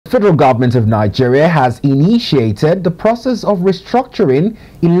Federal government of Nigeria has initiated the process of restructuring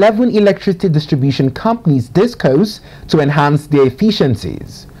 11 electricity distribution companies DISCOs to enhance their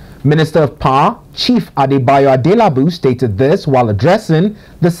efficiencies. Minister of Power, Chief ADEBAYO stated this while addressing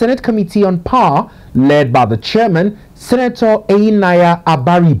the Senate Committee on Power led by the chairman, Senator EYINNAYA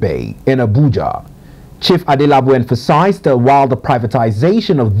ABARIBE in Abuja. Chief ADELABU emphasized that while the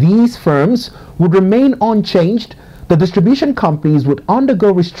privatization of these firms would remain unchanged, the distribution companies would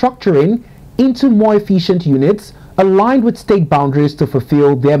undergo restructuring into more efficient units aligned with state boundaries to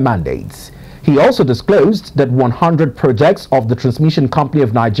fulfill their mandates. He also disclosed that 100 projects of the Transmission Company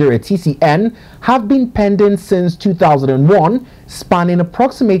of Nigeria (TCN) have been pending since 2001, spanning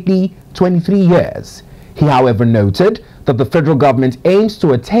approximately 23 years. He, however, noted that the federal government aims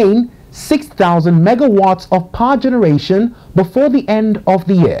to attain 6,000 megawatts of power generation before the end of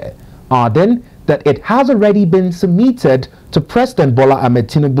the year, adding that it has already been submitted to President Bola Ahmed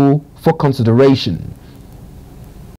Tinubu for consideration.